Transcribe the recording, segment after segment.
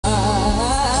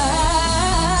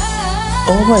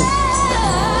Oh my...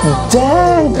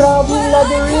 Dang! Grabe yung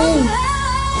laddering!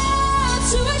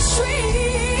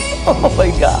 Oh my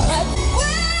God!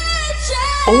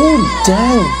 Oh,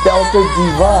 dang! Belter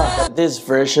Diva! This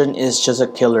version is just a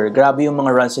killer. Grabe yung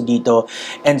mga runs niya dito.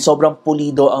 And sobrang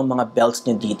pulido ang mga belts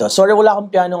niya dito. Sorry, wala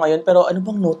akong piano ngayon. Pero ano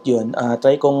bang note yun?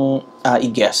 Try kong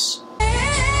i-guess.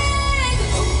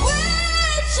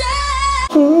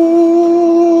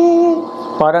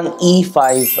 Parang E5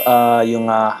 yung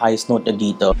highest note niya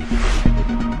dito.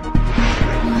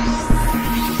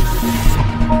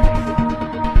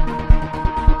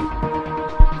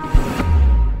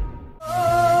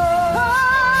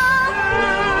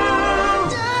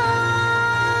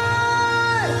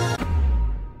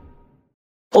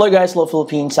 Hello guys, hello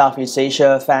Philippines, Southeast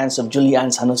Asia, fans of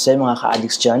Julian San Jose, mga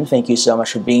ka-addicts dyan. Thank you so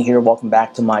much for being here. Welcome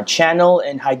back to my channel.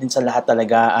 And hi din sa lahat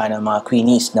talaga ng mga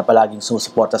queenies na palaging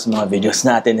sumusuporta sa mga videos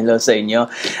natin. Hello sa inyo.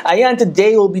 Ayan,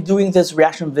 today we'll be doing this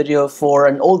reaction video for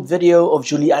an old video of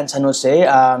Julian San Jose.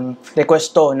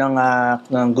 Request to ng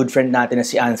good friend natin na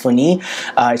si Anthony,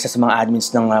 isa sa mga admins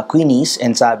ng queenies.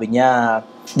 And sabi niya,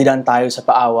 dinan tayo sa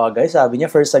paawa, guys. Sabi niya,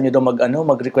 first time niyo daw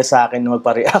mag-request sa akin na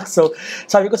magpa-react. So,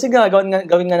 sabi ko, sige, gawin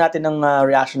nga natin ng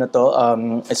reaction na to.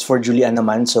 It's for Julian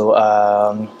naman. So,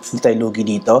 hindi tayo lugi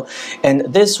dito. And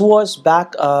this was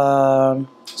back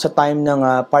sa time ng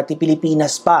Party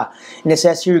Pilipinas pa. And it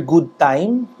says here,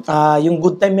 GUDTYM. Yung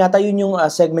GUDTYM yata yun yung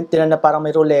segment nila na parang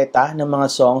may ruleta ng mga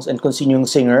songs and kung sino yung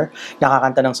singer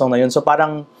nakakanta ng song na yun. So,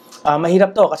 parang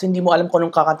mahirap to kasi hindi mo alam kung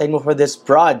anong kakantahin mo for this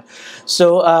prod.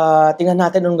 So, tingnan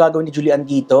natin anong gagawin ni Julian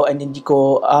dito. And hindi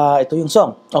ko, ito yung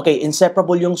song. Okay,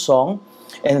 Inseparable yung song.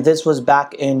 And this was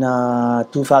back in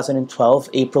 2012,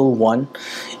 April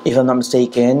 1, if I'm not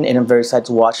mistaken. And I'm very excited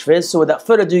to watch this. So, without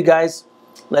further ado, guys,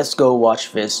 let's go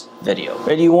watch this video.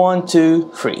 Ready, 1, 2,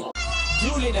 3.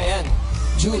 Julie na yan.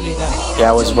 Julie na.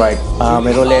 Yeah, I was right. May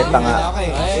ruleta nga.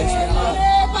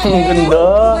 Ang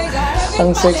ganda.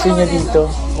 Ang sexy niya dito.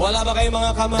 Wala ba kayong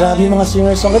mga kamay? Grabe yung mga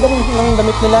singers. Ang ganda ng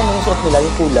damit nila, ng suot nila,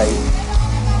 yung kulay.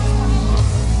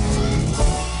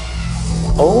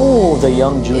 Oh, the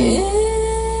young Julie.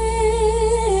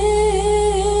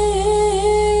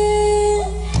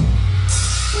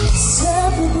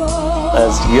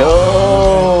 Let's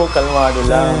go! Kalmado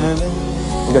lang.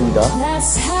 Ang ganda.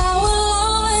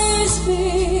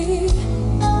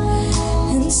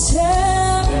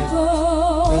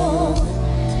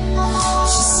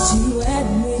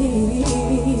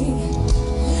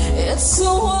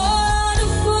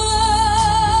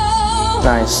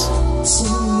 Nice.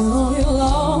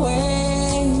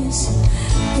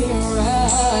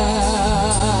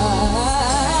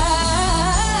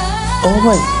 Oh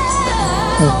my...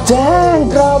 Dang!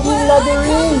 Grabe yung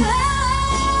laddering!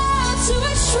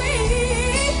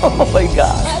 Oh my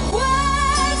God!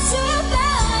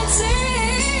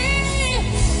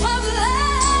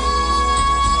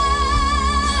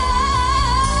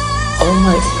 Oh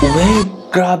my... Wait!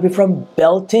 Grabe, from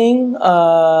belting,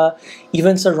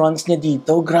 even sa runs niya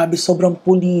dito, grabe, sobrang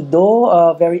pulido,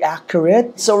 very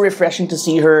accurate. So refreshing to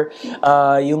see her,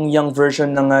 yung young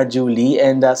version ng Julie,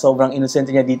 and sobrang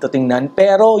innocent niya dito tingnan.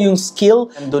 Pero yung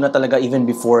skill, nandun na talaga even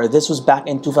before. This was back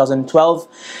in 2012.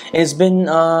 It's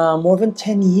been more than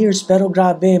 10 years, pero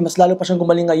grabe, mas lalo pa siyang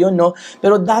gumaling ngayon, no?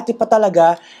 Pero dati pa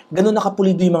talaga, ganun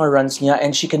nakapulido yung mga runs niya,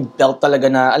 and she can belt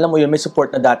talaga na, alam mo yun, may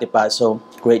support na dati pa. So,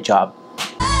 great job.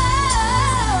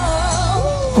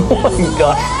 Oh my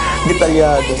God,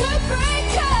 detalyado.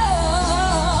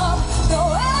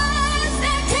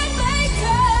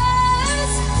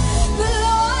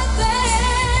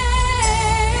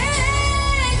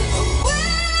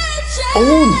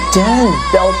 Oh, dang!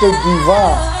 Belter Diva!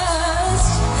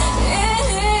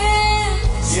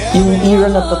 Yung era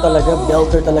na to talaga,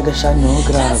 belter talaga siya, no?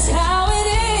 Grabe.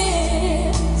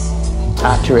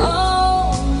 Accurate.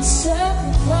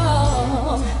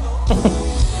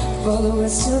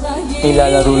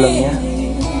 Ilalaro lang niya.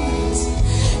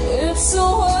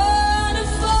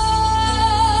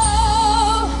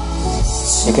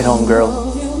 Take it home, girl.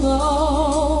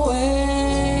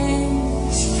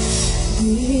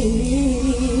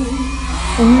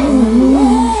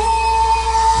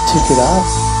 Take it up.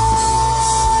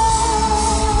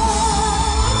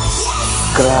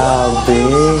 Grabe.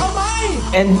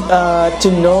 And to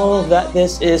know that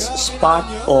this is spot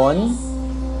on,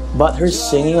 but her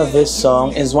singing of this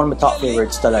song is one of my top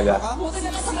favorites talaga.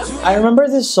 I remember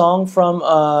this song from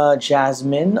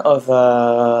Jasmine of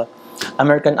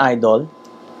American Idol.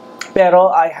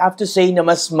 Pero I have to say na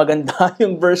mas maganda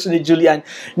yung version ni Julian.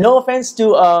 No offense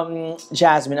to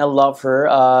Jasmine, I love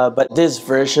her, but this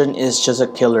version is just a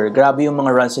killer. Grabe yung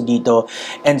mga runs niya dito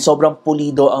and sobrang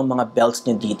pulido ang mga belts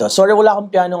niya dito. Sorry, wala akong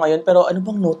piano ngayon, pero ano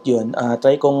bang note yun?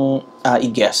 Try kong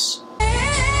i-guess.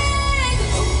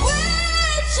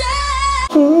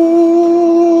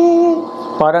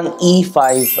 Parang E5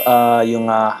 yung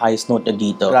highest note na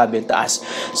dito. Grabe, taas.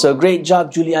 So, great job,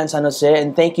 Julian San Jose.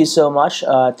 And thank you so much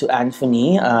to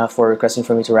Anthony for requesting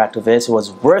for me to react to this. It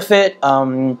was worth it.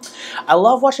 I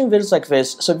love watching videos like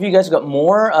this. So, if you guys got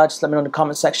more, just let me know in the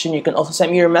comment section. You can also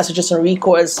send me your messages and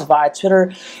requests via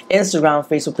Twitter, Instagram,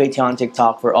 Facebook, Patreon,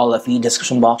 TikTok for all of the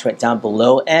description box right down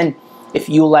below. And if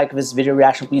you like this video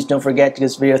reaction, please don't forget to give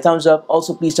this video a thumbs up.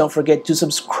 Also, please don't forget to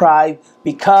subscribe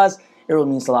because it really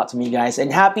means a lot to me, guys.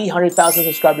 And happy 100,000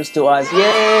 subscribers to us. Yay!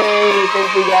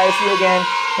 Thank you, guys. See you again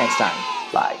next time.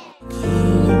 Bye.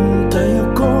 Hintay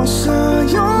ako sa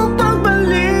iyong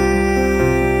pagbalik.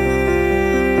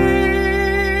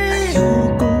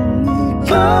 Ayokong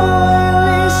ikaw